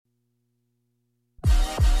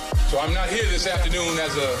So I'm not here this afternoon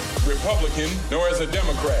as a Republican, nor as a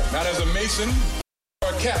Democrat, not as a Mason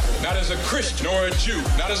or a Catholic, not as a Christian nor a Jew,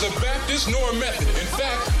 not as a Baptist nor a Methodist. In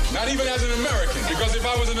fact, not even as an American, because if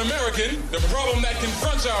I was an American, the problem that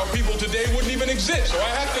confronts our people today wouldn't even exist. So I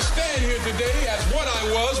have to stand here today as what I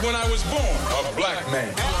was when I was born, a black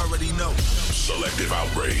man. You already know. Selective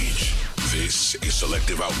Outrage. This is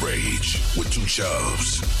Selective Outrage with Two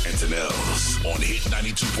Chubbs and Tanels on Hit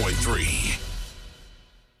 92.3.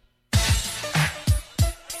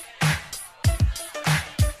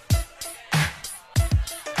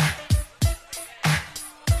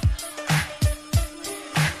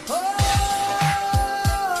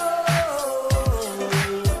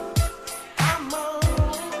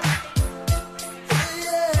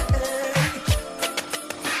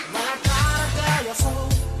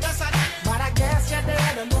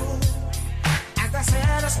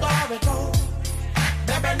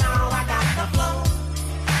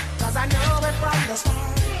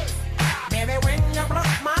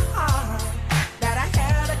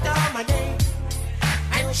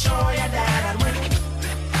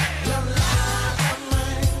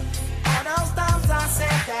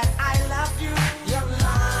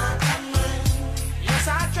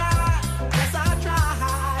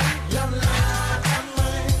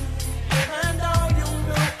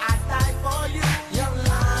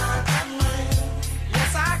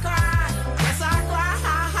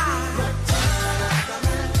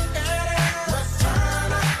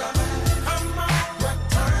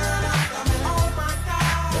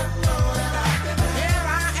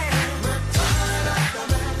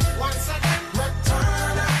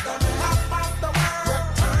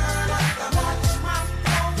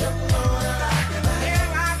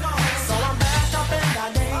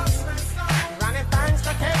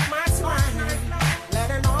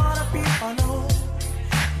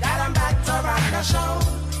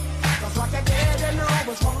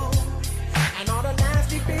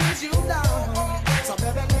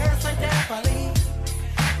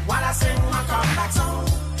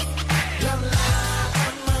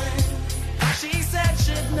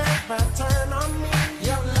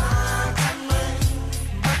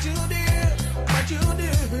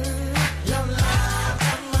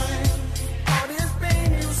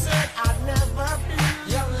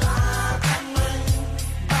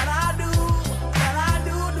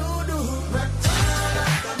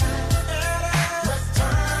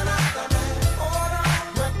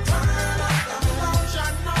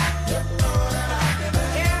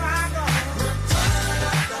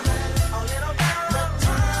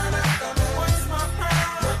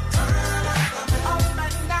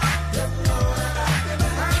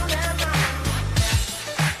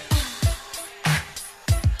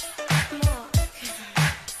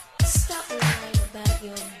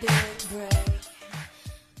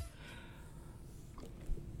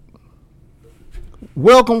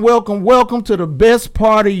 Welcome to the best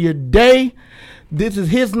part of your day. This is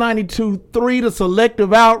His 92.3, the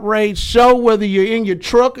Selective Outrage Show. Whether you're in your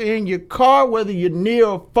truck or in your car, whether you're near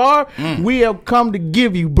or far, we have come to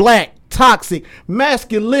give you black, toxic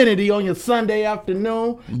masculinity on your Sunday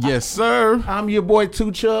afternoon. Yes, sir. I'm your boy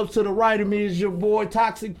Two Chubbs. To the right of me is your boy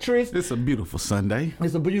Toxic Tris. It's a beautiful Sunday.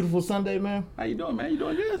 It's a beautiful Sunday, man. How you doing, man? You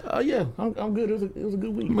doing good? Yeah, I'm good. It was a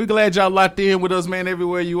good week. We're glad y'all locked in with us, man,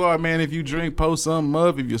 everywhere you are, man. If you drink, post something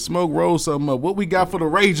up. If you smoke, roll something up. What we got for the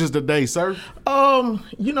rages today, sir?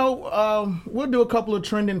 We'll do a couple of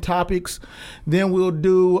trending topics. Then we'll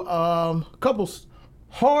do a couple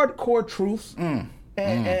hardcore truths.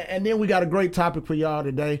 And then we got a great topic for y'all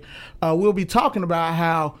today. We'll be talking about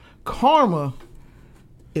how karma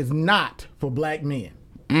is not for black men.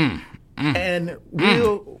 And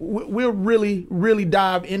we'll really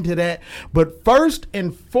dive into that. But first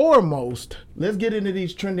and foremost, let's get into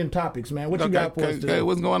these trending topips, man. What you got for us today? Okay,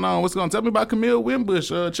 what's going on? Tell me about Camille Wimbush.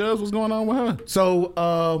 Chubbs, what's going on with her?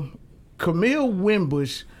 So, Camille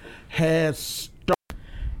Wimbush has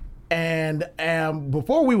started, and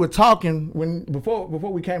before we were talking, before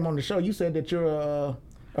we came on the show, you said that you're a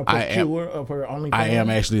procurer of her OnlyFans. I am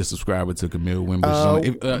actually a subscriber to Camille Wimbush.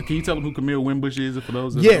 Can you tell them who Camille Wimbush is, for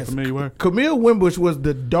those that are familiar with her? Camille Wimbush was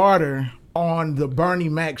the daughter on the Bernie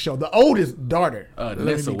Mac show, the oldest daughter.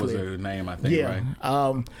 Nessa was her name, I think,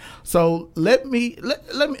 right? So let me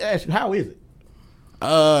ask you, how is it?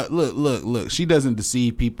 Look. She doesn't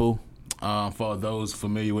deceive people. For those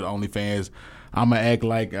familiar with OnlyFans, I'm gonna act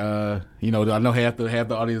like I know half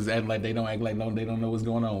the audience act like they don't act like they don't know what's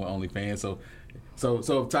going on with OnlyFans. So So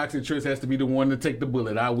if Toxic Trish has to be the one to take the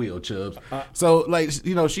bullet, I will, Chubbs. So like,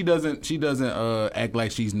 you know, she doesn't act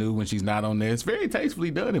like she's new when she's not on there. It's very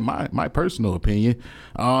tastefully done in my personal opinion.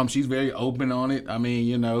 She's very open on it. I mean,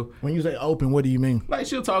 you know, When you say open, what do you mean? like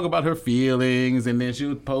she'll talk about her feelings and then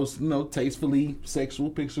she'll post, you know, tastefully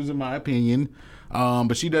sexual pictures in my opinion.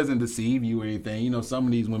 But she doesn't deceive you or anything. You know, some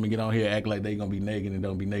of these women get on here act like they gonna be naked and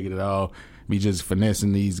don't be naked at all. Be just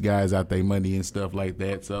finessing these guys out their money and stuff like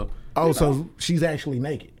that. So So she's actually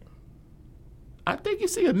naked. I think you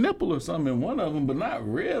see a nipple or something in one of them, but not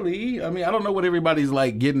really. I mean, I don't know what everybody's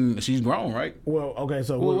like getting. She's grown, right? Well, okay,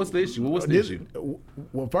 so Well, what's the issue? What's the issue?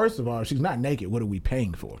 Well, first of all, she's not naked. What are we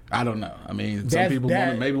paying for? I don't know. I mean, some That's- people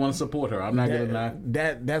that- maybe want to support her. I'm not gonna lie.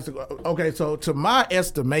 That's okay. So to my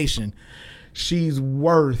estimation, she's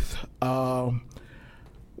worth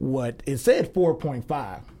what it said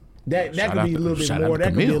 4.5. That Shout could out be a to- little bit shout out more. to That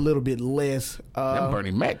could be a Camille. little bit less. Them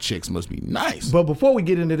Bernie Mac chicks must be nice. But before we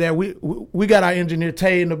get into that, we got our engineer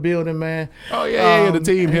Tay in the building, man. Oh, yeah, the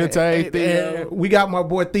team here, Tay, and Theo. we got my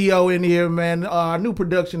boy Theo in here, man. Our new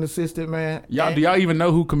production assistant, man. Y'all, do y'all even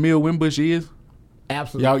know who Camille Wimbush is?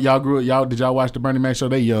 Absolutely. Y'all grew up. Did y'all watch the Bernie Mac show?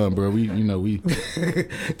 They young, bro. We.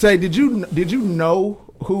 Tay, did you know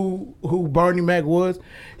who Bernie Mac was?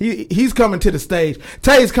 He's coming to the stage.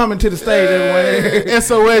 Tay's coming to the stage. Everyone.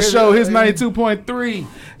 SOS show. His 92.3.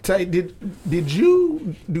 Tay, do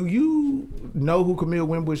you know who Camille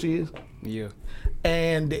Wimbush is? Yeah.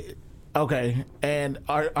 And okay, and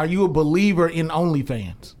are you a believer in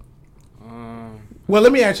OnlyFans? Well,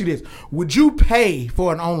 let me ask you this: would you pay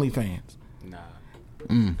for an OnlyFans? Nah.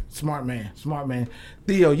 Smart man.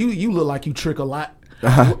 Theo, you look like you trick a lot.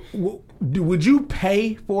 Would you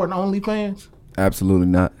pay for an OnlyFans? Absolutely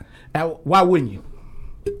not. Why wouldn't you?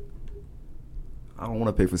 I don't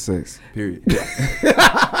want to pay for sex. Period.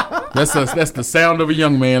 That's the sound of a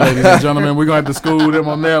young man, ladies and gentlemen. We're gonna have to school them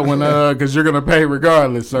on that one, because you're gonna pay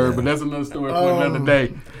regardless, sir. But that's another story for another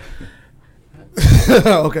day.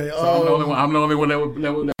 Okay. I'm the only one that would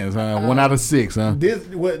 1 out of 6, huh? This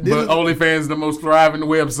But is, OnlyFans is the most thriving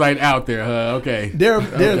website out there, huh? Okay. there's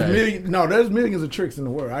Okay. there's millions of tricks in the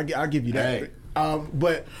world. I'll give you that. Hey.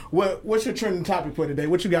 But what's your trending topic for today?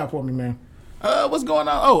 What you got for me, man? What's going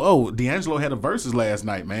on? Oh, D'Angelo had a versus last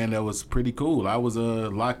night, man. That was pretty cool. I was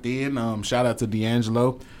locked in. Shout out to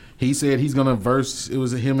D'Angelo. He said he's gonna verse. It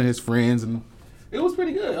was him and his friends, and it was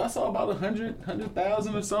pretty good. I saw about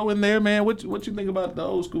 100,000 or so in there, man. What you think about the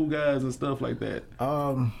old school guys and stuff like that?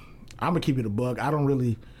 I'm gonna keep it a buck. I don't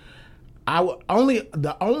really.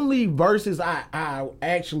 The only verses I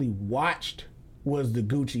actually watched was the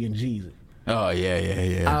Gucci and Jeezy. Oh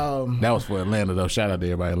yeah. That was for Atlanta though. Shout out to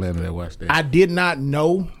everybody in Atlanta that watched that. I did not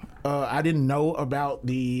know. I didn't know about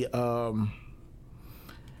the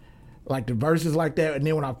like the verses like that, and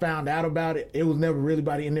then when I found out about it, it was never really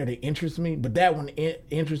anybody in there that interests me. But that one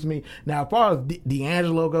interests me. Now, as far as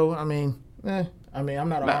D'Angelo go, I mean, I'm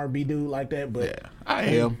not an R&B dude like that, but yeah, I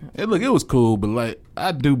am. It was cool, but like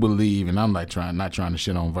I do believe, and I'm like not trying to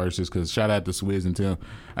shit on verses because shout out to Swizz and Tim.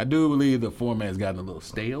 I do believe the format's gotten a little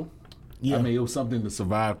stale. Yeah. I mean, it was something to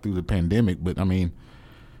survive through the pandemic, but I mean,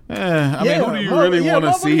 who do you mother- really want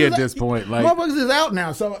to motherfuckers see is at this point? Like, motherfuckers is out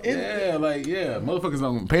now, so motherfuckers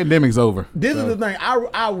don't. Pandemic's over. This is the thing.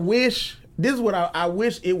 I wish. This is what I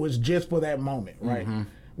wish it was just for that moment, right?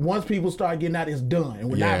 Once people start getting out, it's done,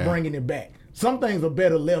 and we're not bringing it back. Some things are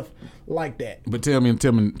better left like that. But Tim and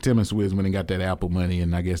Swizz went and got that Apple money,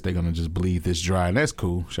 and I guess they're gonna just bleed this dry, and that's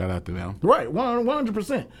cool. Shout out to them. Right,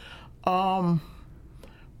 100%.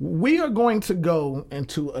 We are going to go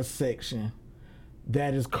into a section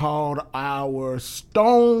that is called our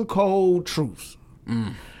Stone Cold Truths.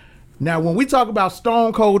 Now, when we talk about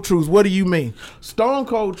Stone Cold Truths, what do you mean? Stone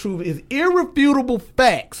Cold Truth is irrefutable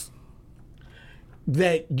facts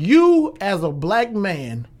that you, as a black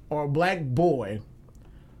man or a black boy,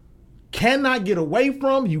 cannot get away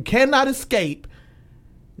from, you cannot escape.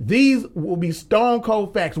 These will be stone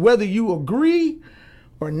cold facts. Whether you agree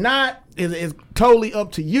or not is totally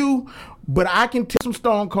up to you. But I can tell some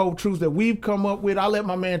stone cold truths that we've come up with. I'll let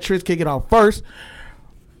my man Trish kick it off first.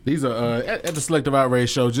 These are at the Selective Outrage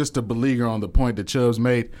show, just to beleaguer on the point that Chubbs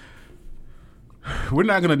made. We're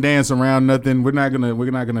not gonna dance around nothing. We're not gonna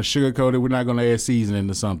sugarcoat it. We're not gonna add seasoning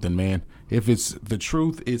to something, man. If it's the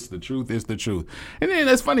truth, it's the truth. It's the truth. And then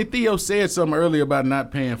that's funny. Theo said something earlier about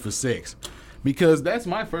not paying for sex, because that's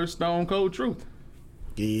my first stone cold truth.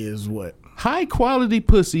 Is what? High quality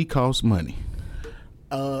pussy costs money.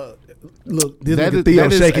 Look, this That nigga is- Theo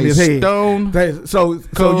that is shaking a his head. stone So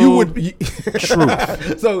you would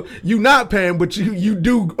truth. So you not paying, but you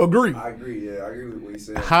do agree. I agree. Yeah, I agree with what he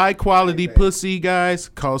said. High quality pussy, guys,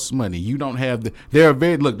 costs money. You don't have the.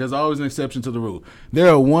 There's always an exception to the rule. There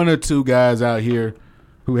are one or two guys out here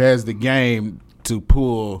who has the game to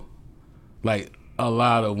pull like a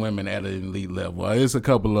lot of women at an elite level. There's a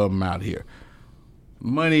couple of them out here.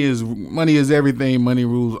 Money is everything. Money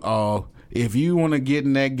rules all. If you want to get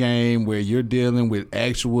in that game where you're dealing with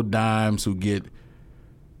actual dimes who get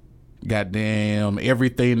goddamn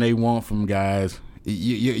everything they want from guys,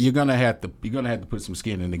 you're gonna have to put some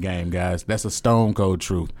skin in the game, guys. That's a stone cold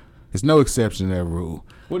truth. There's no exception to that rule.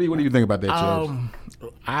 What do you think about that, Chubbs?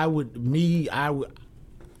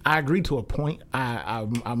 I agree to a point. I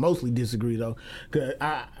mostly disagree though, because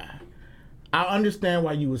I understand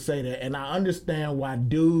why you would say that, and I understand why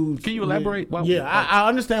dudes. Can you elaborate? I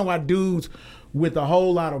understand why dudes with a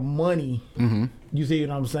whole lot of money, you see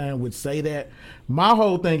what I'm saying, would say that. My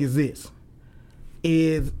whole thing is this: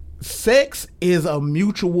 is sex is a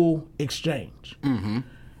mutual exchange,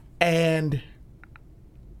 and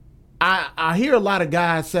I hear a lot of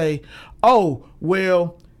guys say, "Oh,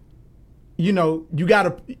 well, you know,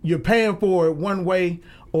 you're paying for it one way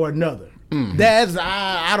or another." That's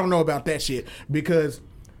I don't know about that shit, because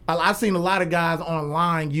I've seen a lot of guys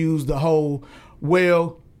online use the whole,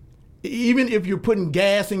 well, even if you're putting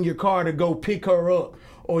gas in your car to go pick her up,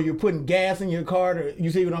 or you're putting gas in your car to, you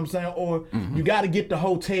see what I'm saying, or you got to get the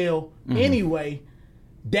hotel anyway,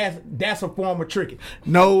 that's a form of tricking.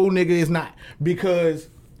 No, nigga, it's not, because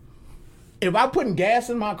if I'm putting gas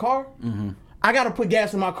in my car, I got to put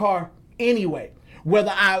gas in my car anyway.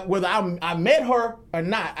 Whether I met her or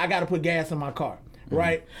not, I got to put gas in my car,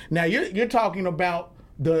 right? Now you're talking about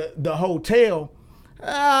the hotel.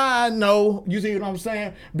 No, you see what I'm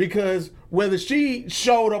saying? Because whether she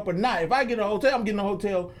showed up or not, if I get a hotel, I'm getting a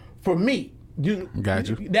hotel for me. Got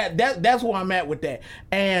you. That's where I'm at with that,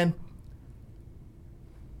 and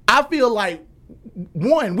I feel like,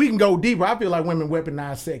 one, we can go deeper. I feel like women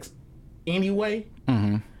weaponize sex anyway,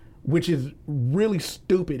 which is really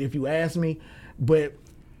stupid if you ask me. But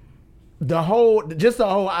the whole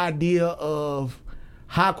idea of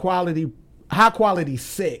high quality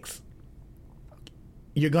sex,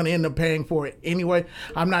 you're gonna end up paying for it anyway.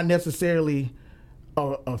 I'm not necessarily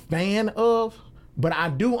a fan of, but I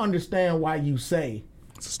do understand why you say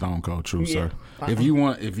It's a stone cold truth, Yeah. sir. If you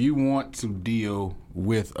want to deal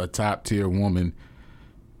with a top tier woman,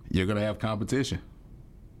 you're gonna have competition.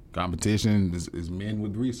 Competition is men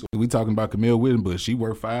with resources. We talking about Camille Whittenbush. She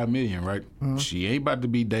worth $5 million, right? She ain't about to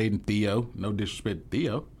be dating Theo. No disrespect to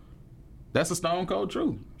Theo. That's a stone cold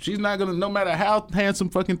truth. She's not gonna, no matter how handsome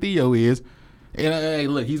fucking Theo is. And hey,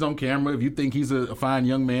 look, he's on camera. If you think he's a fine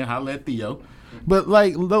young man, holla at Theo. But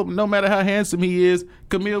like, no matter how handsome he is,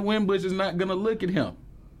 Camille Whittenbush is not gonna look at him.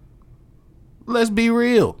 Let's be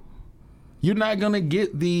real. You're not gonna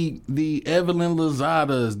get the Evelyn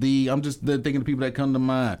Lozadas. I'm just thinking of people that come to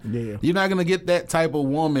mind. Yeah. You're not gonna get that type of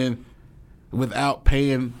woman without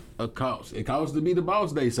paying a cost. It costs to be the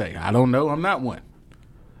boss, they say. I don't know. I'm not one,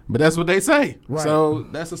 but that's what they say. Right. So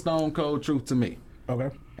that's a stone cold truth to me. okay.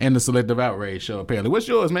 And the Selective Outrage show, apparently. What's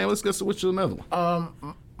yours, man? Let's go switch to another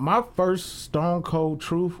one. My first stone cold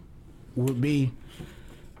truth would be,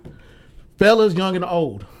 fellas, young and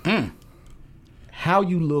old, how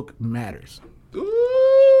you look matters.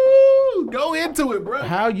 Ooh, go into it, bro.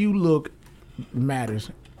 How you look matters.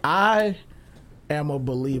 I am a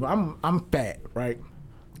believer. I'm fat, right?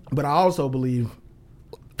 But I also believe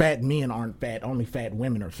fat men aren't fat. Only fat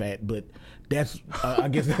women are fat. But that's I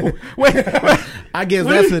guess. I guess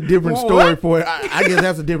that's a different story What? for. I guess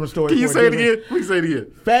that's a different story. Can you for say it different- again? We can say it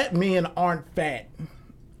again. Fat men aren't fat.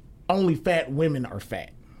 Only fat women are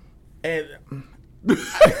fat. And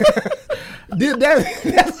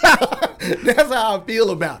that's how I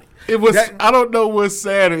feel about it. It was. I don't know what's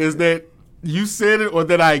sadder, is that you said it or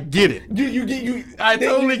that I get it. I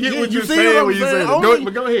totally get what you're see saying what when I'm you say saying? it. Only-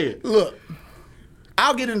 But go ahead. Look,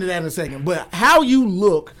 I'll get into that in a second, but how you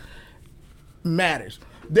look matters.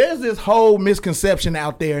 There's this whole misconception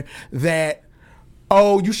out there that,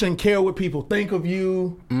 oh, you shouldn't care what people think of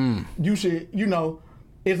you. You should,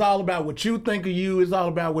 it's all about what you think of you. It's all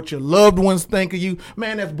about what your loved ones think of you.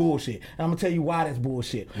 Man, that's bullshit. And I'm going to tell you why that's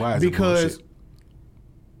bullshit. Why is it because bullshit?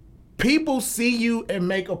 people see you and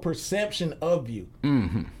make a perception of you.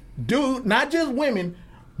 Dude, not just women,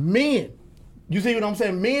 men. You see what I'm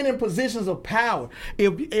saying? Men in positions of power.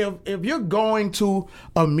 If you're going to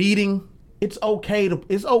a meeting, it's okay to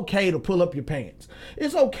pull up your pants.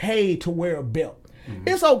 It's okay to wear a belt.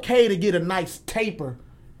 It's okay to get a nice taper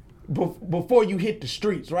before you hit the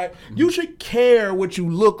streets, right? You should care what you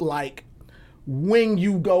look like when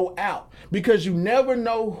you go out, because you never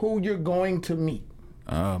know who you're going to meet.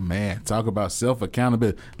 Oh man, talk about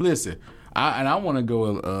self-accountability. Listen, I want to go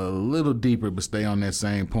a little deeper, but stay on that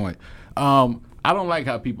same point. I don't like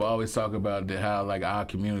how people always talk about how like our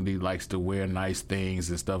community likes to wear nice things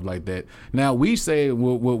and stuff like that. Now we say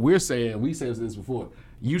what we're saying. We said this before.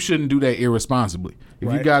 You shouldn't do that irresponsibly.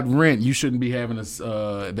 If you got rent, you shouldn't be having a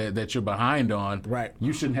that you're behind on. Right.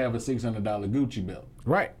 You shouldn't have a $600 Gucci belt.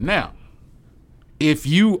 Right. Now, if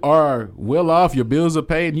you are well off, your bills are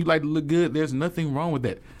paid, and you like to look good, there's nothing wrong with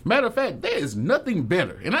that. Matter of fact, there is nothing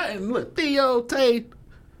better. And look, Theo, Tay,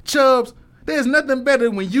 Chubbs, there's nothing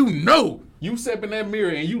better when you step in that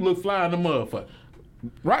mirror and you look fly in the motherfucker.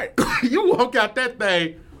 Right. You walk out that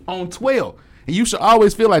thing on 12. And you should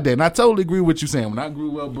always feel like that. And I totally agree with what you're saying. When I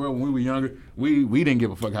grew up, bro, when we were younger, we didn't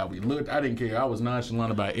give a fuck how we looked. I didn't care. I was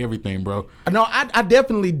nonchalant about everything, bro. No, I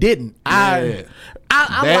definitely didn't. Yeah.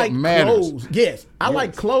 I That like matters. clothes. Yes, I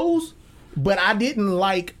like clothes, but I didn't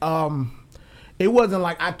like. It wasn't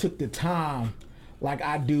like I took the time like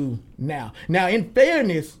I do now. Now, in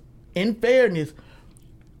fairness,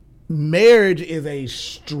 marriage is a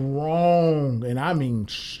strong, and I mean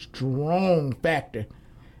strong factor.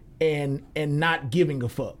 And not giving a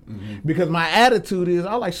fuck. Because my attitude is,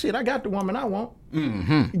 I like, shit, I got the woman I want.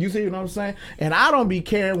 You see what I'm saying? And I don't be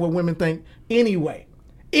caring what women think anyway.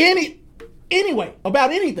 Anyway,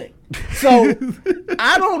 about anything. So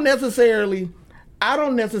I don't necessarily,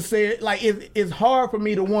 like, it's hard for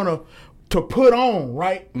me to want to put on,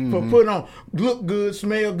 right? For put on, look good,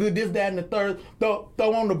 smell good, this, that, and the third, throw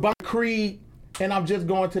on the Bonnie Creed, and I'm just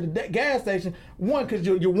going to the gas station. One, because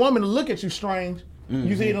your woman will look at you strange.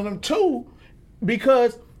 You see them. Two,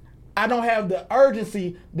 because I don't have the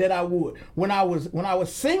urgency that I would when I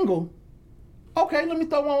was single. Okay, let me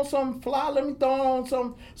throw on some fly. Let me throw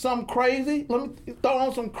on some crazy. Let me throw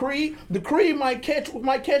on some Creed. The Creed might catch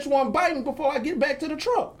one biting before I get back to the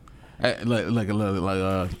truck. Like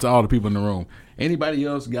to all the people in the room. Anybody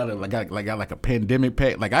else got a pandemic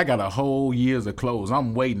pack? Like I got a whole year's of clothes.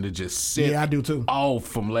 I'm waiting to just sit. Yeah, I do too. Off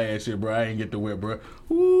from last year, bro. I ain't get to wear, bro.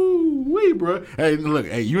 Ooh wee, bro. Hey, look,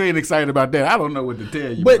 you ain't excited about that. I don't know what to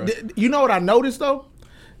tell you. But bro. You know what I noticed though?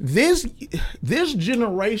 This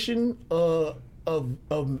generation of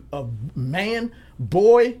man,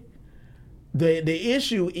 boy, the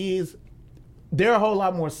issue is they're a whole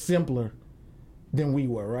lot more simpler than we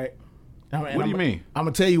were, right? What do you mean? I'm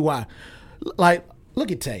gonna tell you why. Like,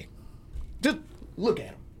 look at Tay. Just look at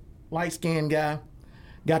him. Light-skinned guy,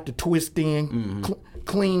 got the twist in,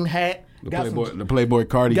 clean hat. The Playboy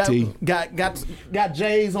Cardi tee. Got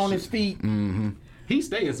J's on his feet. He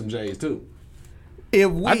staying some J's too.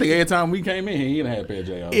 I think every time we came in here, he done had a pair of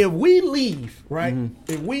J's. If we leave, right?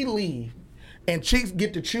 If we leave, and chicks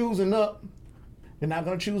get to choosing up, they're not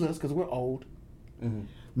gonna choose us because we're old.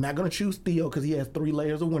 Not gonna choose Theo because he has 3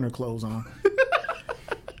 layers of winter clothes on.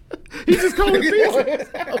 He just called it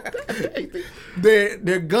Theo.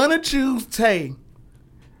 They're gonna choose Tay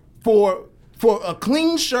for a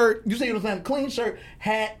clean shirt. You see what I'm saying? Clean shirt,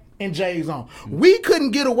 hat, and J's on. We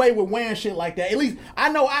couldn't get away with wearing shit like that. At least I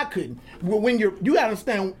know I couldn't. When you gotta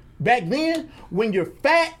understand, back then when you're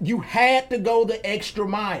fat, you had to go the extra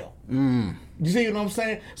mile. You see what I'm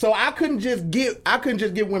saying? So I couldn't just get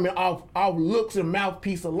women off looks and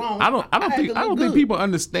mouthpiece alone. I don't think people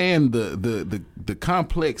understand the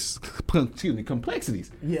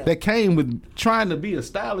complexities that came with trying to be a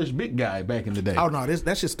stylish big guy back in the day. Oh no,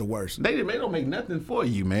 that's just the worst. They don't make nothing for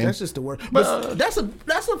you, man. That's just the worst. But that's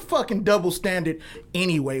a fucking double standard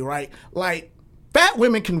anyway, right? Like fat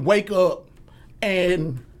women can wake up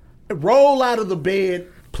and roll out of the bed.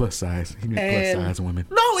 Plus size. He means plus size women.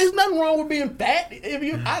 No, there's nothing wrong with being fat.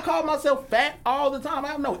 I call myself fat all the time. I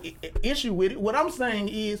have no issue with it. What I'm saying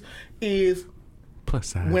is plus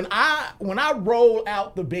size. When I roll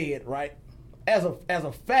out the bed, right, as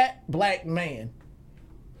a fat black man,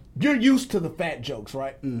 you're used to the fat jokes,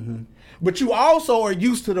 right? But you also are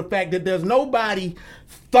used to the fact that there's nobody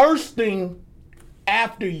thirsting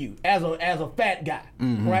after you as a fat guy,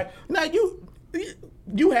 right? Now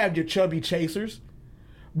you have your chubby chasers.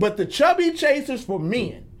 But the chubby chasers for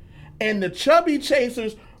men and the chubby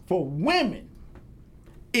chasers for women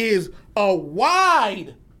is a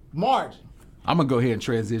wide margin. I'm going to go ahead and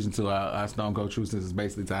transition to our Stone Cold Truth since it's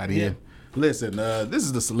basically tied in. Listen, this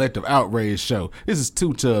is the Selective Outrage Show. This is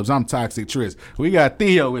Two Chubs. I'm Toxic Tris. We got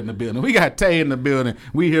Theo in the building. We got Tay in the building.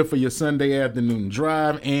 We here for your Sunday afternoon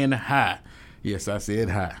drive and high. Yes, I said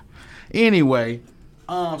high. Anyway,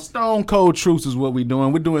 Stone Cold Truth is what we're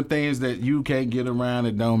doing. We're doing things that you can't get around.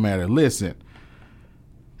 It don't matter. Listen,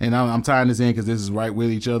 and I'm tying this in because this is right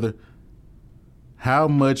with each other. How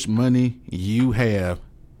much money you have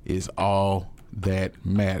is all that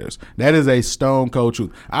matters. That is a stone cold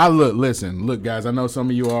truth. Look, guys, I know some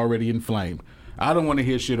of you are already inflamed. I don't want to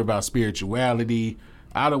hear shit about spirituality.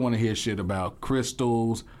 I don't want to hear shit about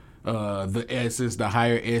crystals, the essence, the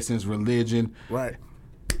higher essence, religion. Right.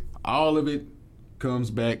 All of it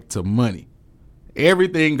comes back to money.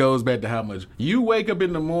 Everything goes back to how much. You wake up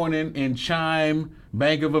in the morning and Chime,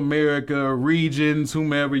 Bank of America, Regions,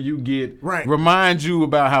 whomever you get, right, remind you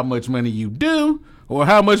about how much money you do or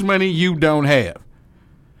how much money you don't have.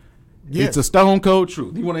 Yes. It's a stone cold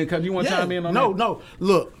truth. You want to chime in on that? No.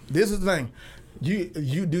 Look, this is the thing.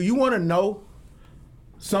 Do you want to know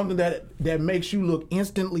something that makes you look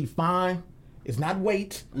instantly fine? It's not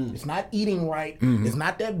weight. It's not eating right. It's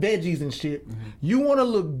not that veggies and shit. You want to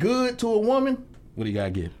look good to a woman? What do you got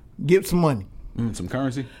to give? Give some money. Some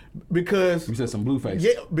currency? Because you said some blue face.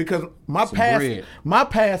 Yeah, because my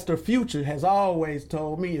pastor Future has always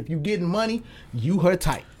told me, if you getting money, you her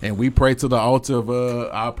type. And we pray to the altar of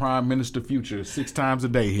our Prime Minister Future 6 times a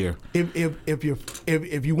day here. If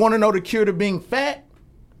you want to know the cure to being fat,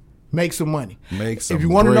 make some money. Make some. If you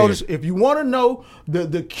want to know if you want to know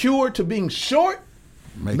the cure to being short,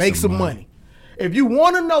 make some money. If you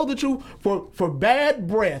want to know the truth for bad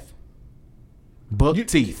breath, buck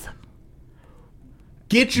teeth.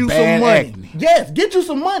 Get you some money. Acne. Yes, get you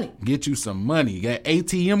some money. Get you some money. That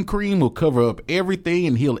ATM cream will cover up everything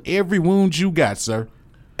and heal every wound you got, sir.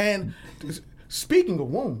 And speaking of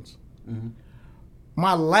wounds,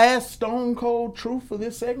 my last stone cold truth for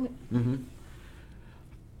this segment,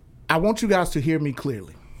 I want you guys to hear me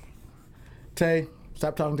clearly. Tay,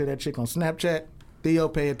 stop talking to that chick on Snapchat. Theo,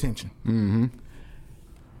 pay attention.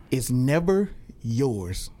 It's never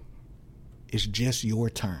yours. It's just your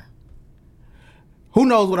turn. Who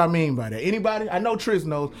knows what I mean by that? Anybody? I know Tris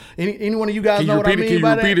knows. Any one of you guys know what I mean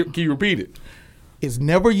by that? Can you repeat it? It's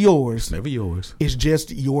never yours. Never yours. It's just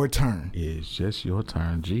your turn. It's just your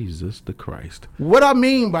turn, Jesus the Christ. What I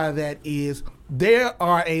mean by that is there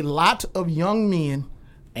are a lot of young men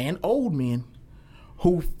and old men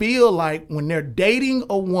who feel like when they're dating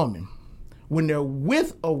a woman, when they're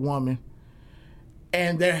with a woman,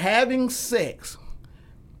 and they're having sex,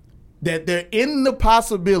 that they're in the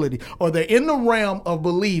possibility or they're in the realm of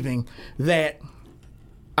believing that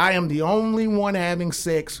I am the only one having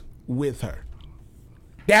sex with her.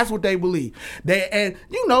 That's what they believe. You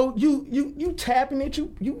tapping it,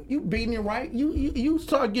 you beating it right. You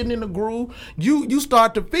start getting in the groove. You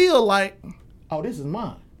start to feel like, oh, this is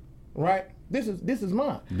mine, right? This is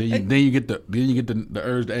mine. Then you get the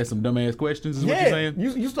urge to ask some dumbass questions. Is what you're saying?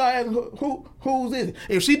 You start asking who's is it?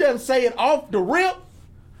 If she doesn't say it off the rip.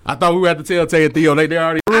 I thought we were at the tell Tay and Theo. They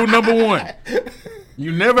already rule number 1.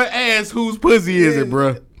 You never ask whose pussy is it,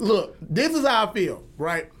 bruh. Look, this is how I feel,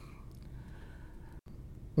 right?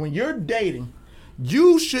 When you're dating,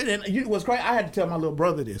 you should, and what's crazy, I had to tell my little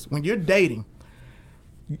brother this. When you're dating,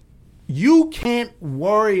 you can't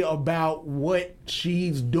worry about what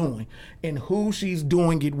she's doing and who she's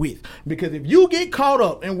doing it with. Because if you get caught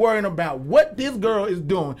up in worrying about what this girl is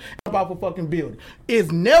doing about a fucking building,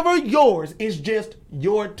 it's never yours. It's just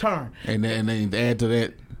your turn. And then to add to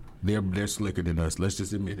that, they're slicker than us. Let's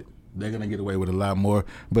just admit it. They're gonna get away with a lot more.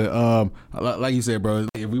 But like you said, bro,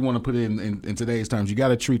 if we want to put it in today's terms, you got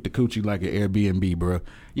to treat the coochie like an Airbnb, bro.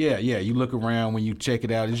 Yeah. You look around when you check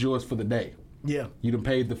it out. It's yours for the day. Yeah. You done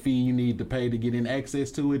paid the fee you need to pay to get in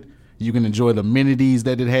access to it. You can enjoy the amenities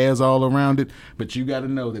that it has all around it, but you got to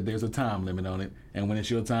know that there's a time limit on it. And when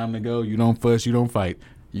it's your time to go, you don't fuss, you don't fight.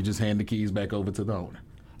 You just hand the keys back over to the owner.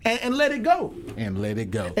 And let it go. And let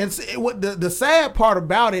it go. And what the sad part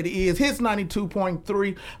about it is, Hits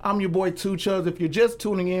 92.3. I'm your boy Two Chubbs. If you're just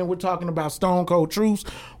tuning in, we're talking about Stone Cold Truths.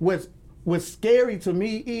 What's scary to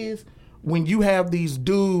me is when you have these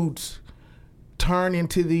dudes turn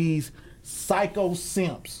into these psycho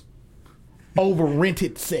simps over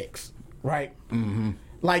rented sex, right? Mm-hmm.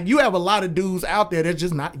 Like, you have a lot of dudes out there that's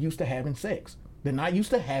just not used to having sex. They're not used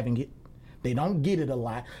to having it. They don't get it a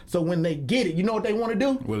lot. So when they get it, you know what they want to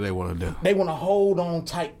do? What do they want to do? They want to hold on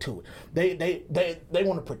tight to it. They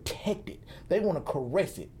want to protect it. They want to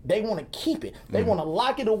caress it. They want to keep it. They want to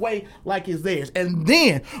lock it away like it's theirs. And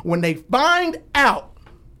then when they find out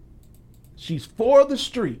she's for the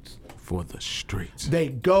streets. For the streets. They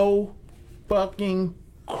go fucking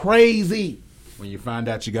crazy. When you find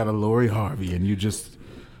out you got a Lori Harvey and you just...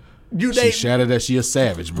 she shattered that she a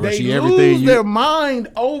savage, bro. They lose their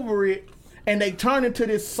mind over it, and they turn into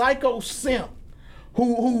this psycho simp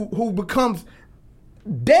who becomes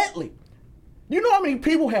deadly. You know how many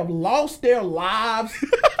people have lost their lives?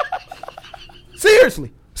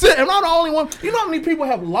 Seriously. Am I the only one? You know how many people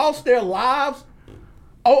have lost their lives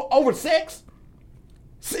over sex?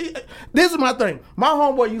 See, this is my thing. My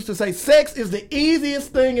homeboy used to say sex is the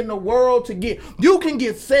easiest thing in the world to get. You can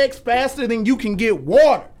get sex faster than you can get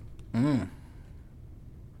water.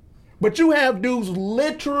 But you have dudes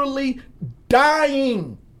literally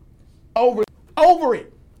dying over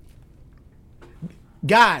it.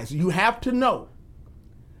 Guys, you have to know.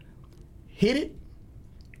 Hit it.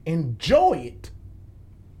 Enjoy it.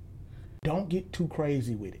 Don't get too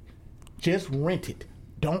crazy with it. Just rent it.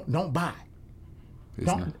 Don't buy it.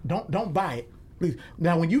 Don't buy it. Please.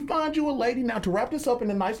 Now, when you find you a lady, now to wrap this up in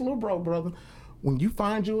a nice little brother, when you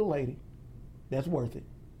find you a lady that's worth it,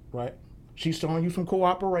 right? She's showing you some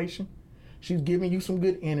cooperation. She's giving you some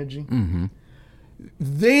good energy. Mm-hmm.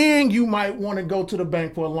 Then you might want to go to the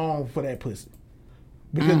bank for a loan for that pussy.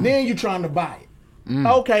 Because then you're trying to buy it.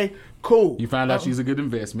 Okay, cool. You found out she's a good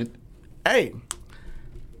investment. Hey,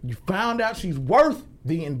 you found out she's worth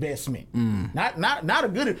the investment. Not a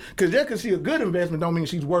good, because just because she's a good investment don't mean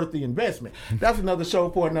she's worth the investment. That's another show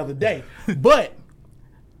for another day. But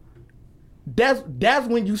that's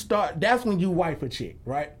when you start, that's when you wife a chick,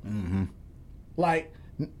 right? Mm-hmm. Like,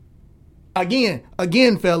 again,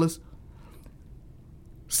 fellas,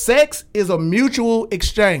 sex is a mutual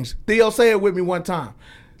exchange. Theo, say it with me one time.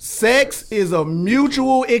 Sex is a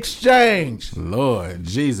mutual exchange. Lord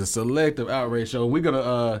Jesus, Selective Outrage Show. We're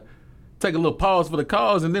gonna take a little pause for the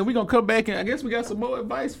cause, and then we're gonna come back, and I guess we got some more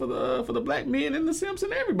advice for the black men and the Simps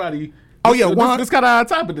and everybody. Oh yeah, this kind of our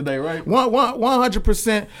topic today, right?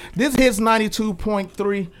 100%. This hits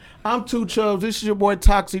 92.3. I'm Two Chubbs. This is your boy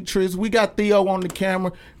Toxic Triz. We got Theo on the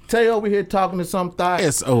camera. Tay over here talking to some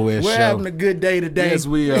thoughts. SOS We're show. having a good day today. Yes,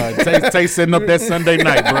 we are. Tay setting up that Sunday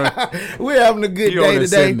night, bro. We're having a good day today.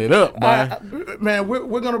 Setting it up, boy. Man,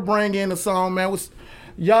 we're gonna bring in a song, man.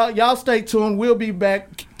 Y'all stay tuned. We'll be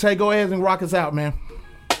back. Tay, go ahead and rock us out, man.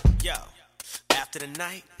 Yo, after the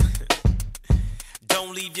night,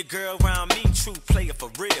 don't leave your girl around me. True player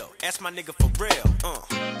for real. Ask my nigga for real. Come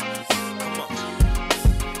on.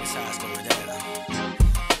 That's how it's going down.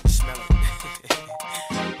 You smell it.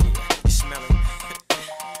 You smell it.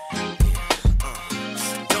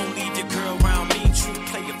 Don't leave your girl around me. True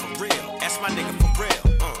player for real. Ask my nigga for real.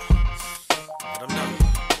 Let him know.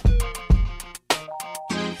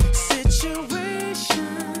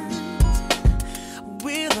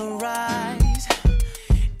 Will arise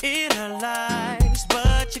in our lives,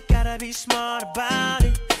 but you gotta be smart about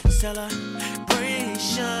it. Celebrations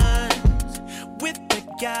with the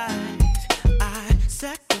guys I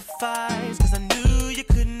sacrificed, cause I knew you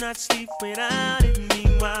could not sleep without it.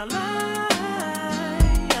 Meanwhile I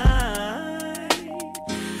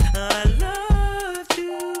loved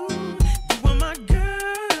you, you were my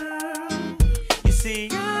girl. You see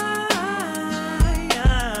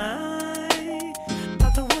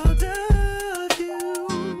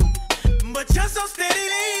just so steady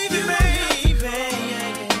leaving, baby.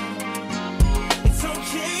 It's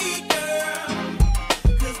okay, girl,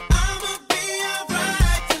 cause I'ma be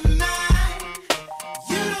alright tonight.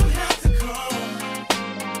 You don't have to call.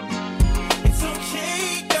 It's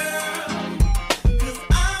okay, girl, cause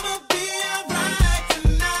I'ma be alright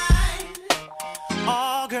tonight.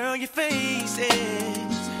 Oh, girl, your face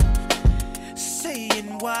is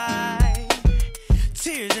saying why.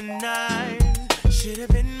 Tears and eyes. Should've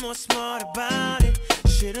been more smart about it.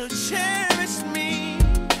 Should've cherished me.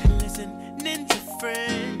 Listening to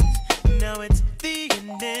friends. Now it's the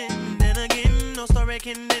ending. Then again, no story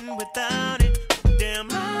can end without it.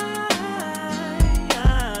 Damn I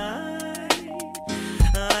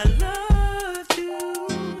loved you.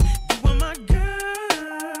 You were my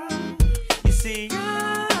girl. You see,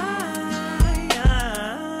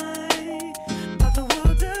 thought the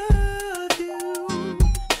world of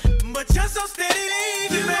you. But you're so steady.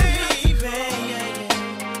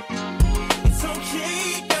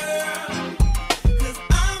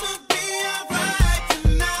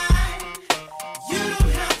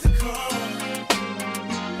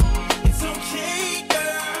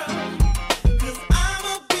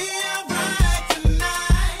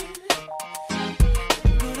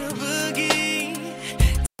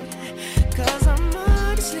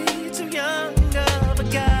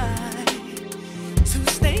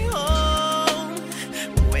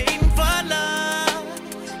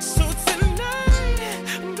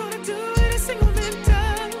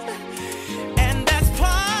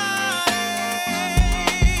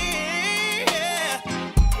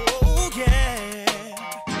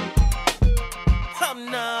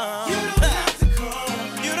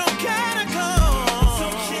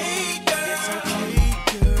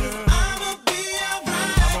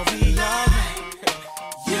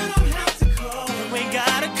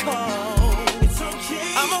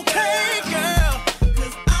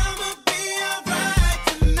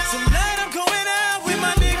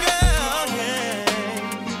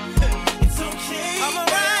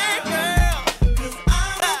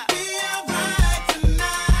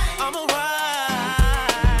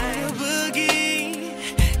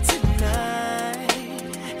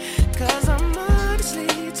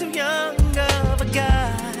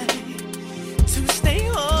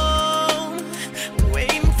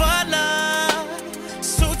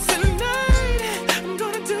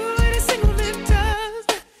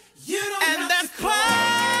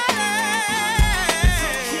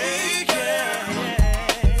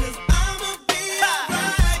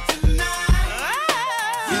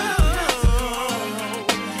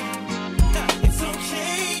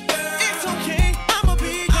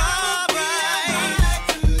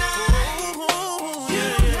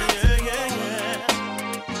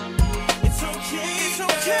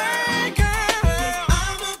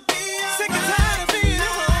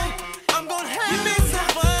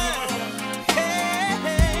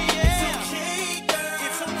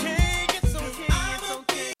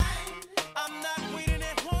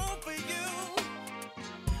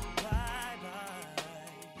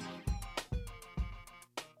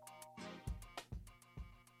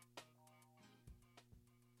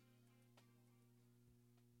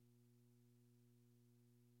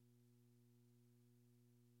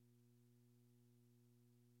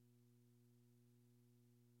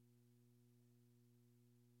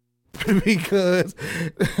 because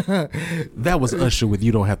That was Usher with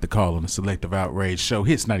You Don't Have to Call on the Selective Outrage Show.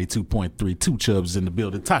 Hits 92.3. Two Chubbs in the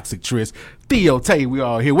building. Toxic Tris. Theo Tay, we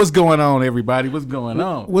all here. What's going on, everybody? What's going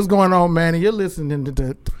on? what's going on, man? And you're listening to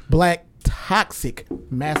the Black Toxic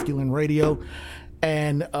Masculine Radio,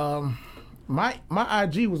 and my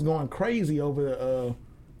IG was going crazy over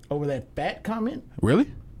that fat comment.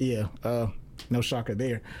 Really? Yeah, no shocker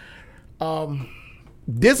there.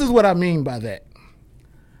 This is what I mean by that.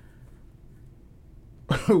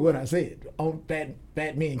 What I said. Oh,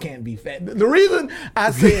 fat men can't be fat. The reason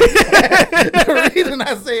I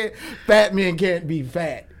said fat men can't be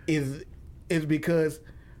fat is because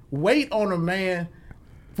weight on a man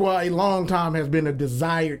for a long time has been a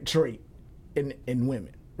desired trait in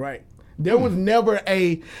women, right? There was never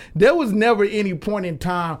any point in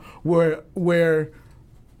time where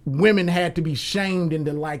women had to be shamed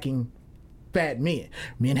into liking fat men.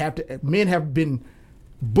 Men have been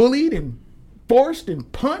bullied and forced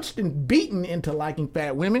and punched and beaten into liking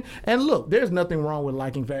fat women. And look, there's nothing wrong with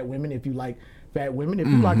liking fat women if you like fat women. If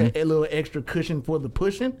you like a little extra cushion for the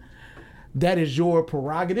pushing, that is your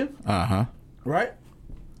prerogative. Right?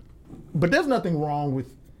 But there's nothing wrong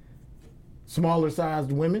with smaller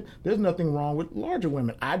sized women. There's nothing wrong with larger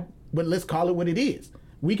women. But let's call it what it is.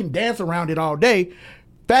 We can dance around it all day.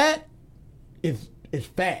 Fat is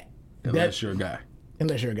fat. Unless you're a guy.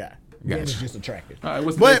 Unless you're a guy. Then it's just attractive. All right,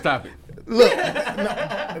 what's the next topic? Look,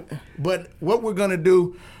 but what we're going to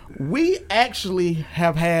do, we actually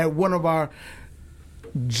have had one of our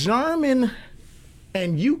German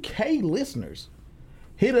and UK listeners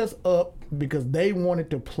hit us up because they wanted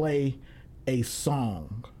to play a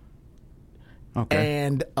song. Okay.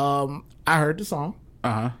 And I heard the song.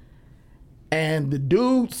 Uh-huh. And the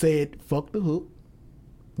dude said, fuck the hook.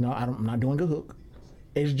 No, I'm not doing a hook.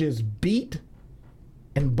 It's just beat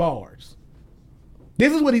and bars.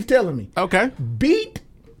 This is what he's telling me. Okay. Beat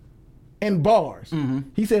and bars.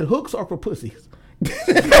 He said hooks are for pussies. This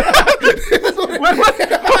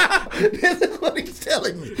is what he's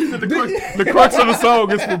telling me. The crux of the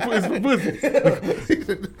song is for pussy.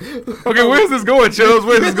 Okay, where's this going, Chubbs?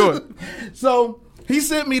 Where's this going? So he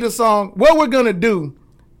sent me the song. What we're going to do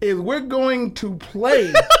is we're going to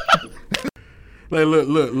play. Like,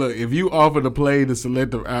 look. If you offer to play the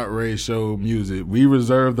Selective Outrage Show music, we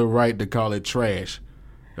reserve the right to call it trash.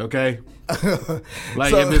 Okay?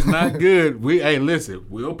 Like, if it's not good, listen,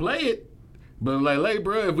 we'll play it. But like,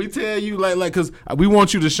 bro, if we tell you, because we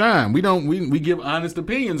want you to shine, we give honest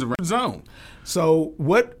opinions around the zone. So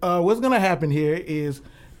what's gonna happen here is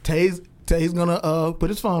Tay's gonna put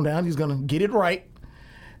his phone down. He's gonna get it right,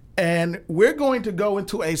 and we're going to go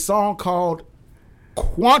into a song called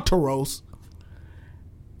Quantaros.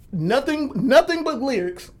 Nothing but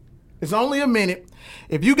lyrics. It's only a minute.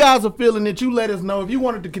 If you guys are feeling it, you let us know. If you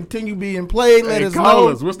want it to continue being played, let us call know.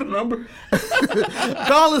 Us. What's the number?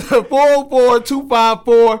 Call us at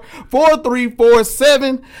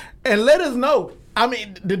 404-254-4347 and let us know. I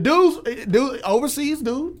mean, the dude, overseas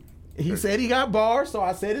dude, he said he got bars, so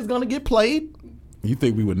I said it's going to get played. You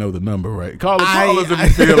think we would know the number, right? Call us if you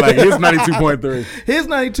feel like it's 92.3. Here's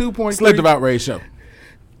 92.3. Selective Outrage Show.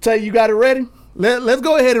 Tay, you got it ready? Let's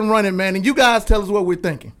go ahead and run it, man. And you guys tell us what we're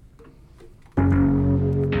thinking.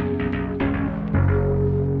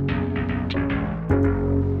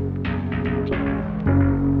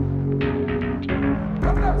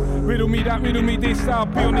 Riddle me that, riddle me this, I'll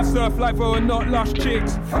be on this earth like we're not lost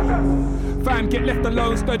chicks. Fam, get left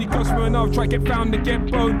alone, study gospel and I'll try get found and get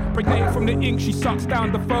boned. Pregnant from the ink, she sucks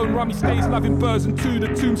down the phone. Rummy stays loving birds and to the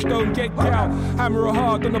tombstone, get gal. Hammer her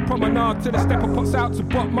hard on the promenade till the stepper pots out to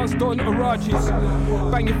bot monster on the garages.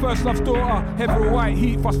 Bang your first love's daughter, heavy white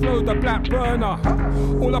heat, fast flow the black burner.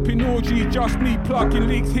 All up in orgy, just me plugging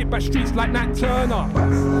leaks, hit back streets like Nat Turner.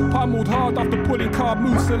 Pummeled hard after pulling car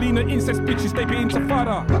moves, Selena incest bitches, they be into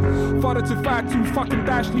fodder. Fodder to fag, to fucking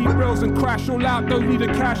dash, lead rails and crash, all out, don't need a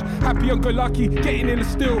cash. Happy and go lucky, getting in the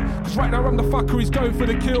still, cause right now I'm the fucker, he's going for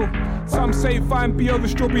the kill. Some say fine, be over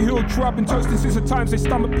Strawberry Hill, trap and toasting since the times they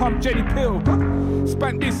stomach pump Jenny Pill.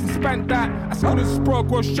 Spank this and spank that, as good as Sprog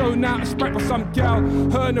was shown out, a spank by some gal.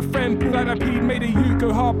 Her and a friend pulled out a pee, made a you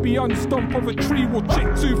go hard beyond the stomp of a tree. Will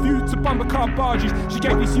check too few to bumper car barges. She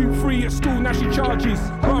gave this youth free at school, now she charges.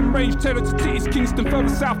 Run range, tell her to titties, Kingston, further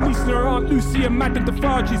south, east, and her Aunt Lucy and Madden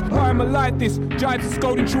Defarges. Why am I like this? Jives and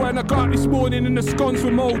scolding, true, and I got up this morning and the scones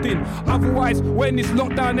were moulding. Otherwise, when this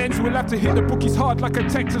lockdown ends, we'll have to hit the bookies hard like a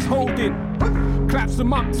Texas holding. Claps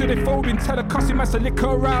them up till they folding, tell her cussing man to lick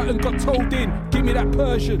her out and got told in. Give me that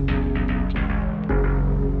Persian.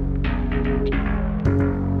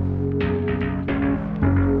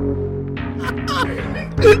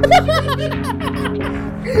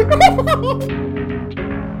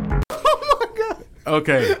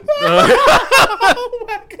 Okay. Oh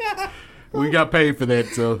my God. We got paid for that,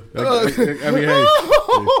 so I mean, hey,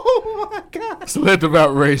 Oh my God. Selective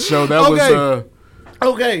Outrage show. That Okay. was.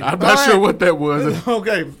 Okay. I'm not sure what that was.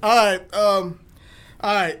 Okay. All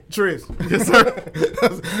right, Tris. Yes, sir.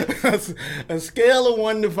 A scale of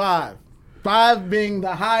 1 to 5. 5 being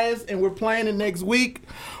the highest, and we're playing it next week.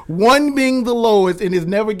 1 being the lowest, and it's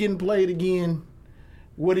never getting played again.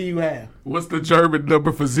 What do you have? What's the German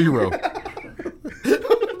number for 0?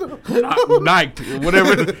 Night,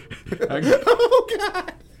 whatever. Oh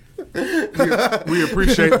God. We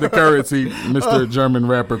appreciate the currency, Mr. German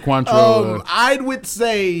rapper Quantro. I would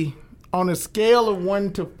say on a scale of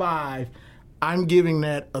 1 to 5, I'm giving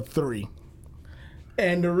that a 3.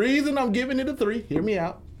 And the reason I'm giving it a 3, hear me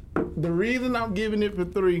out. The reason I'm giving it for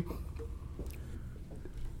 3,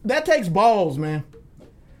 that takes balls, man.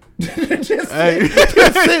 to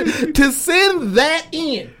send that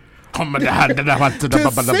in. To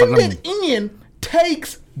send it in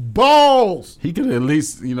takes balls. He could at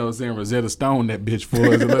least, saying Rosetta Stone that bitch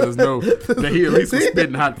for us and let us know that he at least was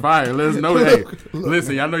spitting hot fire. Let us know that, hey,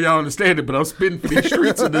 listen, I know y'all understand it, but I'm spitting for these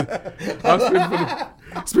streets. I'm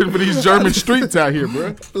spitting for these German streets out here,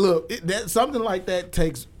 bro. Look, something like that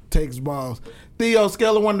takes balls. Theo,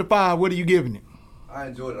 scale of 1 to 5, what are you giving it? I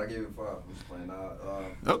enjoyed it. I gave it 5. I'm just playing.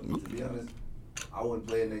 To be honest, I wouldn't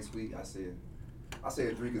play it next week. I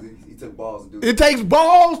said 3 because he took balls to do it. It takes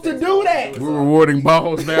balls to do that. We're rewarding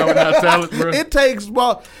balls now with our talent, bro. It takes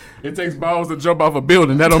balls. It takes balls to jump off a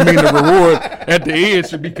building. That don't mean the reward at the end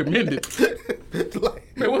should be commended.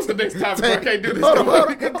 Man, what's the next topic? I can't do this. Hold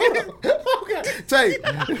on. Okay. Take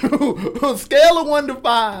on scale of 1 to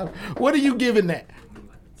 5. What are you giving that?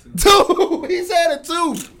 2. He said a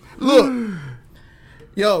 2. Look,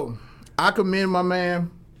 yo, I commend my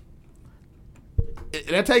man.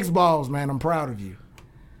 That takes balls, man. I'm proud of you.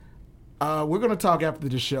 We're gonna talk after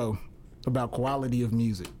the show about quality of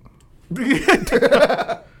music.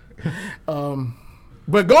 But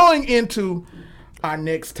going into our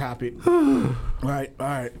next topic. All right.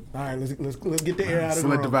 Let's get the air out of the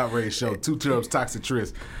room. Selective Outrage show. 2 Chubs, Toxic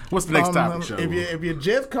Tris. What's the next topic show? If you're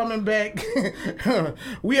just coming back,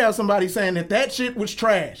 we have somebody saying that shit was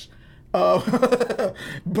trash.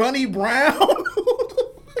 Bunny Brown.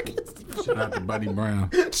 Shout out to Bunny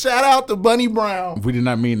Brown. Shout out to Bunny Brown. We did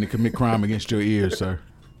not mean to commit crime against your ears, sir.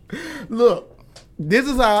 Look, this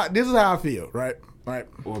is how I feel, right? Right.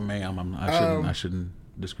 Or ma'am, I shouldn't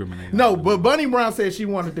discriminate. No, but Bunny Brown said she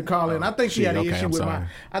wanted to call in. I think she had an issue I'm with sorry.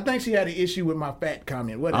 I think she had an issue with my fat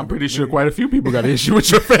comment. Whatever. I'm pretty sure quite a few people got an issue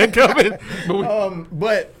with your fat comment.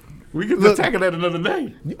 But we can tackle that another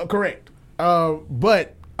day. Correct.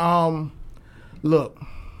 Look.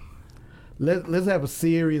 Let's have a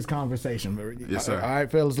serious conversation. Yes, sir. All right,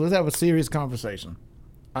 fellas, let's have a serious conversation.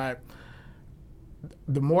 All right.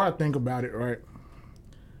 The more I think about it, right,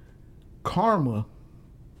 karma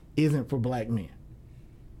isn't for black men.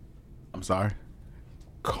 I'm sorry?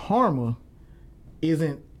 Karma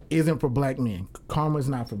isn't for black men. Karma is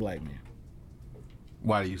not for black men.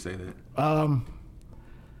 Why do you say that?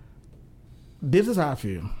 This is how I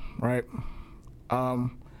feel, right?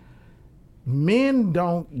 Men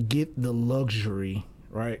don't get the luxury,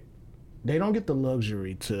 right? They don't get the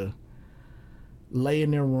luxury to lay in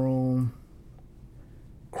their room,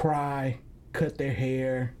 cry, cut their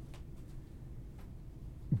hair,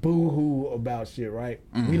 boo-hoo about shit, right?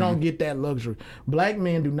 Mm-hmm. We don't get that luxury. Black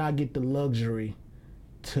men do not get the luxury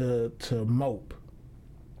to mope,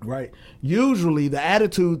 right? Usually the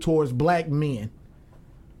attitude towards black men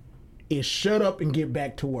is shut up and get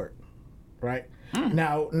back to work, right?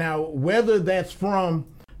 Now, whether that's from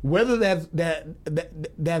that's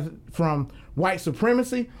from white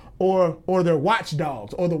supremacy or they're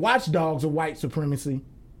watchdogs or the watchdogs of white supremacy,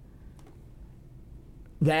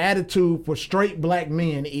 the attitude for straight black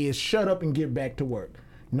men is shut up and get back to work.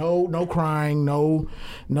 No crying, no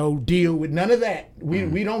deal with none of that.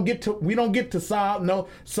 We don't get to sob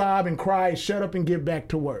and cry, shut up and get back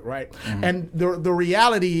to work, right? Mm-hmm. And the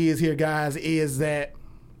reality is here, guys, is that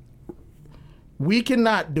we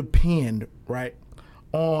cannot depend, right,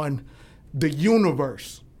 on the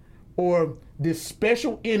universe or this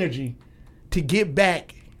special energy to get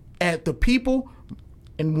back at the people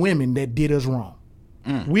and women that did us wrong.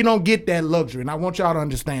 We don't get that luxury, and I want y'all to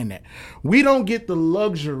understand that. We don't get the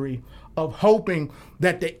luxury of hoping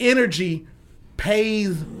that the energy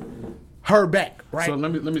pays her back, right? So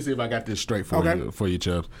let me see if I got this straight for you,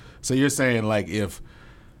 Chubbs. So you're saying, like, if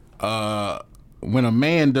when a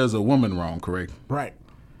man does a woman wrong, correct? Right.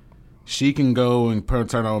 She can go and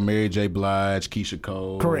turn on Mary J. Blige, Keisha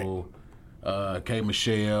Cole, correct, K.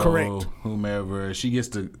 Michelle, Correct. whomever. She gets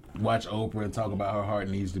to watch Oprah and talk about her heart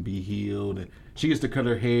needs to be healed. And she gets to cut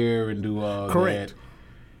her hair and do all Correct.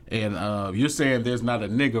 that. And you're saying there's not a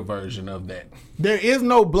nigga version of that. There is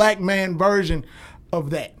no black man version of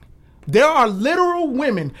that. There are literal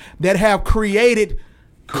women that have created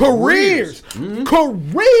careers. Mm-hmm.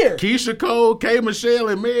 Careers. Keisha Cole, K. Michelle,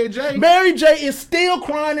 and Mary J. Mary J is still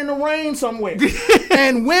crying in the rain somewhere.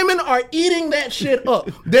 And women are eating that shit up.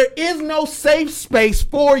 There is no safe space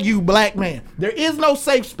for you, black man. There is no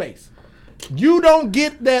safe space. You don't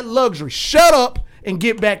get that luxury. Shut up and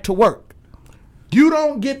get back to work. You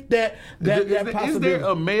don't get that possibility. Is there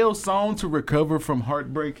a male song to recover from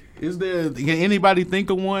heartbreak? Is there? Can anybody think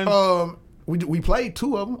of one? We played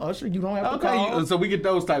 2 of them. Usher, you don't have to call. So we get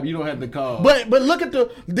those type. You don't have to call. But look at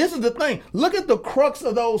this is the thing. Look at the crux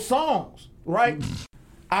of those songs, right?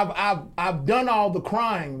 I've done all the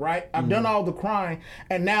crying, right? I've done all the crying,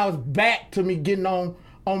 and now it's back to me getting on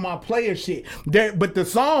my player shit. But the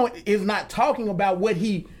song is not talking about what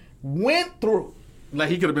he went through. Like,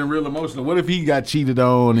 he could have been real emotional. What if he got cheated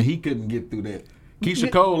on and he couldn't get through that? Keisha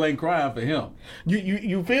Cole ain't crying for him.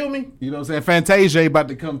 You feel me? You know what I'm saying? Fantasia about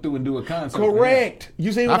to come through and do a concert. Correct.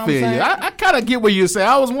 You see what I'm saying? You. I kind of get what you're saying.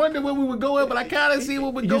 I was wondering where we were going, but I kind of see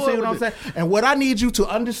what we're going. You see what I'm saying? And what I need you to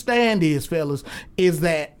understand is, fellas, is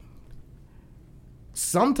that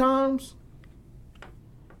sometimes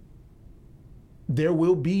there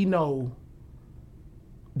will be no,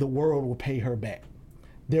 the world will pay her back.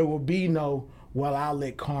 There will be no, well, I'll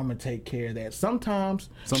let karma take care of that. Sometimes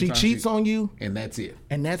she cheats on you. And that's it.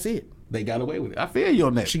 And that's it. They got away with it. I feel you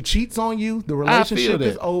on that. She cheats on you. The relationship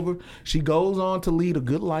is over. She goes on to lead a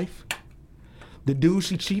good life. The dude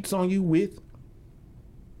she cheats on you with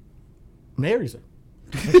marries her.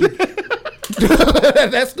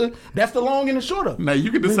 That's the long and the short of it. Now,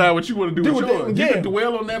 you can decide what you want to do with yours. Yeah. You can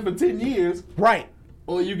dwell on that for 10 years. Right.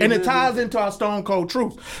 Or you can and it ties into our stone cold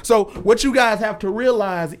truth. So what you guys have to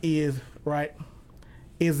realize is, right,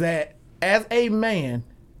 is that as a man,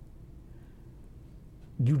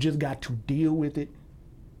 you just got to deal with it,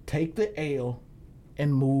 take the L,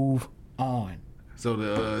 and move on. So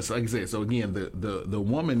like I said, so again, the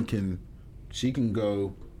woman can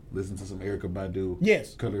go listen to some Erykah Badu.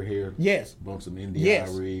 Yes. Cut her hair. Yes. Bump some India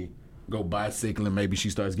Yes. Arie. Go bicycling. Maybe she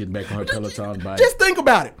starts getting back on her Peloton bike. Just think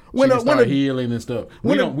about it. When she can start healing and stuff.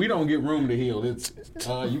 We don't get room to heal. It's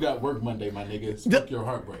you got work Monday, my nigga. Fuck your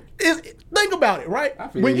heartbreak. Think about it, right?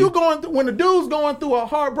 When the dude's going through a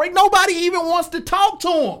heartbreak, nobody even wants to talk to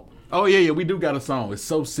him. Oh yeah, we do got a song. It's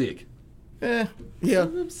So Sick. Yeah.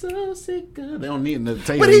 I'm so sick of. They don't need the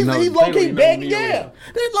Taylor. But he's low key begging. Yeah,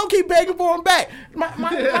 they're low key begging for him back. My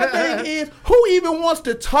thing is, who even wants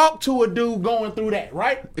to talk to a dude going through that?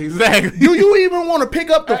 Right? Exactly. Do you even want to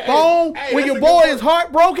pick up the phone when your boy is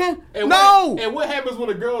heartbroken? No. And what happens when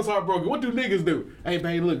a girl's heartbroken? What do niggas do? Hey,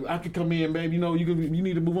 babe, look, I could come in, babe. You know, you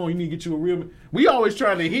need to move on. You need to get you a real. We always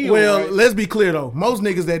trying to heal. Well, right? Let's be clear though. Most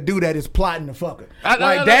niggas that do that is plotting the fucker. I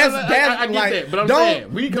get that, but I'm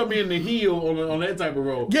saying we come in to heal on that type of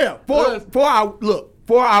role. Yeah, for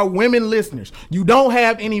our women listeners, you don't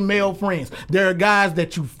have any male friends. There are guys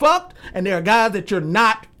that you fucked, and there are guys that you're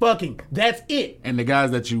not fucking. That's it. And the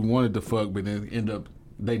guys that you wanted to fuck, but then end up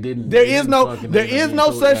they didn't. There is no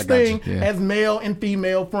such thing as male and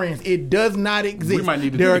female friends. It does not exist. We might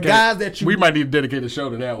need to there are guys that we might need to dedicate a show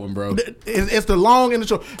to that one, bro. It's the long and the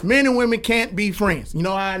short. Men and women can't be friends. You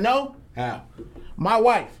know how I know? How? My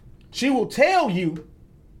wife, she will tell you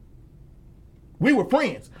we were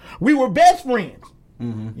friends. We were best friends.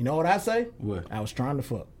 Mm-hmm. You know what I say? What? I was trying to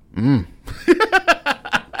fuck.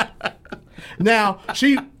 Now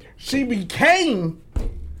she became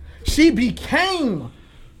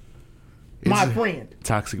my friend.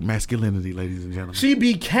 Toxic masculinity, ladies and gentlemen. She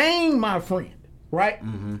became my friend, right?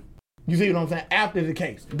 Mm-hmm. You see what I'm saying? After the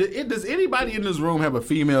case. Does anybody in this room have a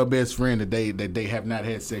female best friend that they have not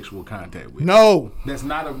had sexual contact with? No. That's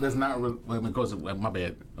not because of my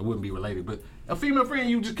bad. I wouldn't be related, but a female friend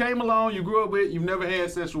you just came along, you grew up with, you've never had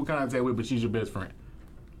sexual contact with, but she's your best friend.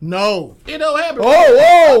 No. It don't happen.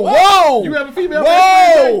 Whoa. You have a female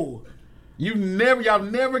best friend? Y'all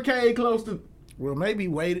never came close to. Well, maybe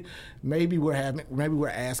we're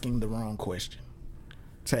asking the wrong question.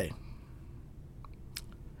 Tay,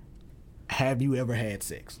 have you ever had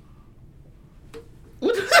sex?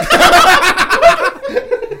 Because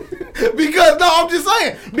no, I'm just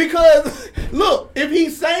saying. Because look, if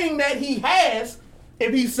he's saying that he has, I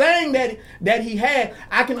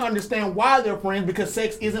can understand why they're friends because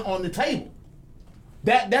sex isn't on the table.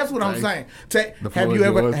 That's what I'm saying.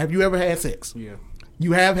 Have you ever had sex? Yeah.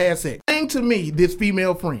 You have had sex. Explain to me this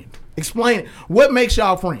female friend. Explain it. What makes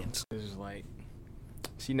y'all friends? It's just like,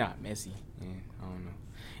 she not messy. I don't know.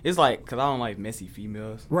 It's like, because I don't like messy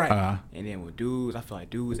females. Right. And then with dudes, I feel like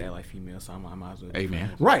dudes act like females, so I might as well. Hey,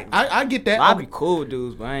 man. Right. I get that. I'll be cool with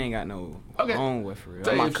dudes, but I ain't got no Okay. own with for real.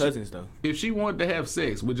 So I'm my if cousins, though. If she wanted to have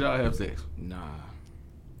sex, would y'all have sex? Nah.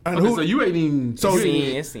 And Okay, who- so you ain't even. So-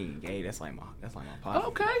 It seemed gay. That's like my pocket.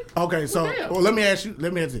 Okay. Okay, so Damn. well, let me ask you.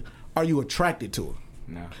 Are you attracted to her?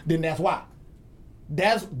 No. Then that's why.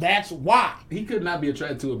 That's why. He could not be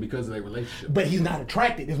attracted to her because of their relationship. But he's not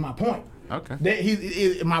attracted. Is my point.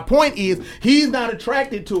 Okay. My point is he's not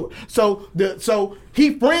attracted to her. So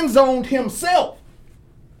he friend zoned himself.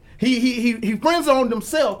 He friend zoned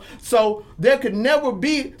himself. So there could never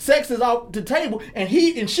be sex is off the table, and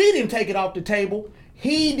she didn't take it off the table.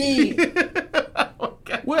 He did.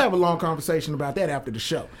 Okay. We'll have a long conversation about that after the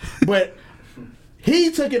show. But he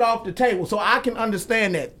took it off the table, so I can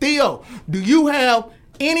understand that. Theo, do you have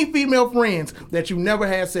any female friends that you never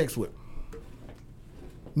had sex with?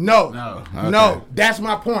 No. No. Okay. No. That's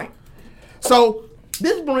my point. So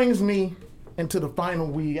this brings me into the final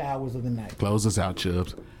wee hours of the night. Close us out,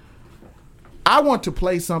 Chubbs. I want to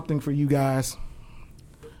play something for you guys,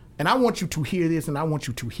 and I want you to hear this, and I want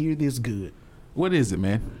you to hear this good. What is it,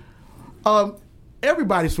 man?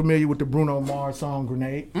 Everybody's familiar with the Bruno Mars song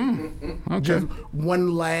 "Grenade." Okay. Just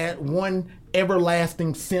one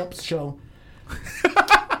everlasting simp show.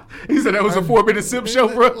 He said that was a 4-minute simp show,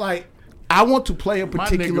 bro. Like, I want to play a My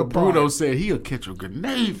particular nigga part. Bruno said he'll catch a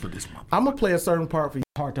grenade for this month. I'm gonna play a certain part for your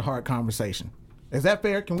heart-to-heart conversation. Is that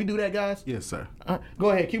fair? Can we do that, guys? Yes, sir.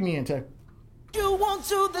 Go ahead, cue me in, Tay. You won't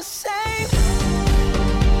do the same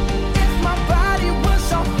if my body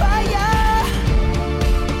was on fire.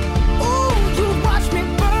 Ooh, you watch me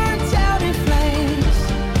burn down in flames.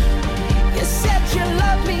 You said you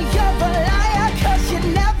love me, you're a liar, 'cause you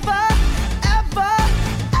never, ever,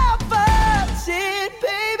 ever did,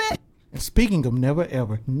 baby. And speaking of never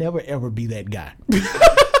ever be that guy.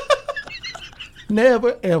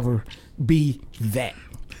 Never ever be that.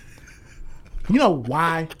 You know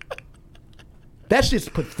why? That shit's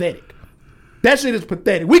pathetic. That shit is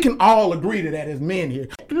pathetic. We can all agree to that as men here.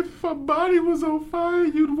 If my body was on fire,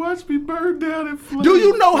 you'd watch me burn down in flames. Do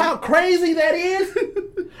you know how crazy that is?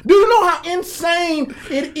 Do you know how insane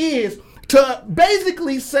it is to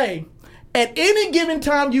basically say, at any given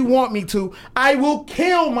time you want me to, I will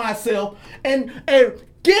kill myself and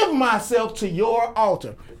give myself to your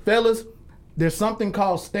altar? Fellas, there's something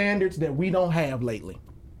called standards that we don't have lately.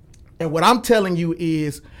 And what I'm telling you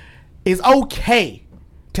is, it's okay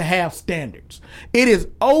to have standards. It is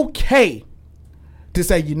okay to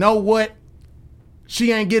say, you know what?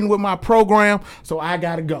 She ain't getting with my program, so I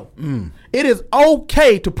gotta go. It is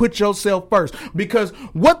okay to put yourself first, because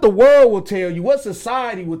what the world will tell you, what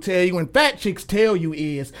society will tell you, and fat chicks tell you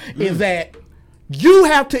is that you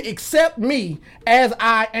have to accept me as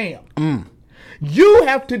I am. You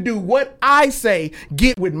have to do what I say,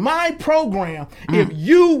 get with my program if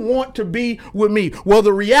you want to be with me. Well,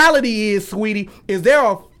 the reality is, sweetie, is there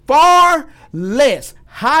are far less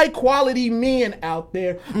high quality men out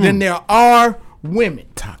there than there are women.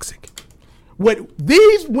 Toxic. What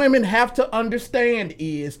these women have to understand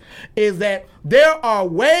is that there are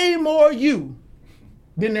way more you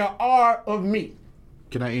than there are of me.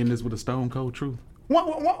 Can I end this with a stone cold truth?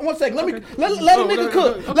 One second. Let a nigga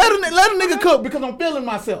cook. Let a nigga cook, because I'm feeling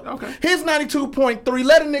myself. Okay. Here's 92.3.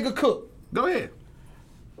 Let a nigga cook. Go ahead.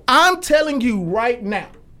 I'm telling you right now,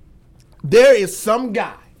 there is some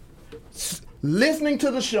guy listening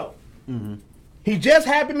to the show. He just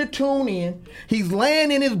happened to tune in. He's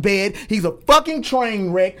laying in his bed. He's a fucking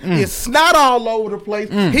train wreck. It's snot all over the place.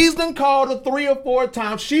 He's done called her 3 or 4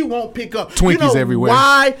 times. She won't pick up. Twinkies you know everywhere.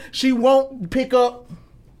 Why she won't pick up?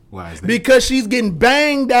 Why is that? Because she's getting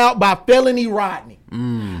banged out by Felony Rodney.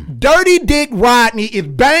 Dirty Dick Rodney is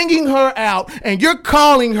banging her out, and you're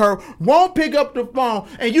calling her, won't pick up the phone.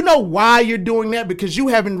 And you know why you're doing that? Because you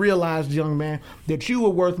haven't realized, young man, that you were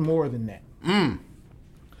worth more than that.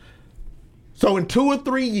 So in 2 or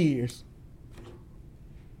 3 years,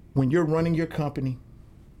 when you're running your company,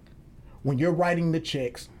 when you're writing the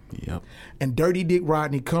checks, and Dirty Dick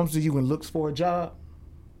Rodney comes to you and looks for a job,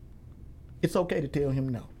 it's okay to tell him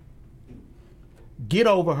no. Get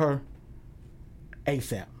over her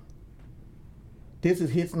ASAP. This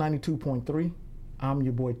is Hits 92.3. I'm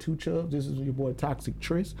your boy Two Chubbs. This is your boy Toxic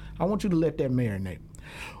Tris. I want you to let that marinate.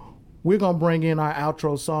 We're going to bring in our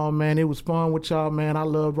outro song, man. It was fun with y'all, man. I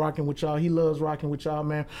love rocking with y'all. He loves rocking with y'all,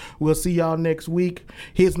 man. We'll see y'all next week.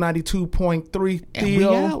 Hits 92.3. And we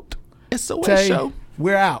Theo, out. SOS Tay, show.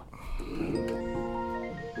 we're out. Cash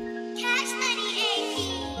Money AP.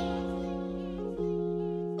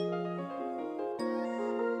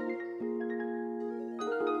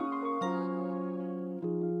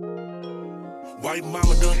 White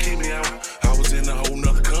mama done kicked me out. I was in a whole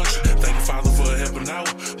nother country. Thank the Father for helping out,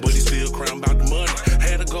 but he still crying about the money.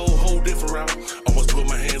 Had to go a whole different route. Almost put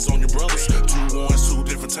my hands on your brothers. 2 wars, 2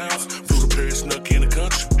 different towns. Flew the Paris, snuck in the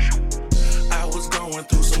country. I was going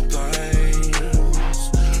through some things.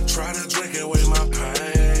 Try to drink away my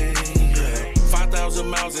pain. Yeah. 5,000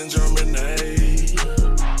 miles in Germany.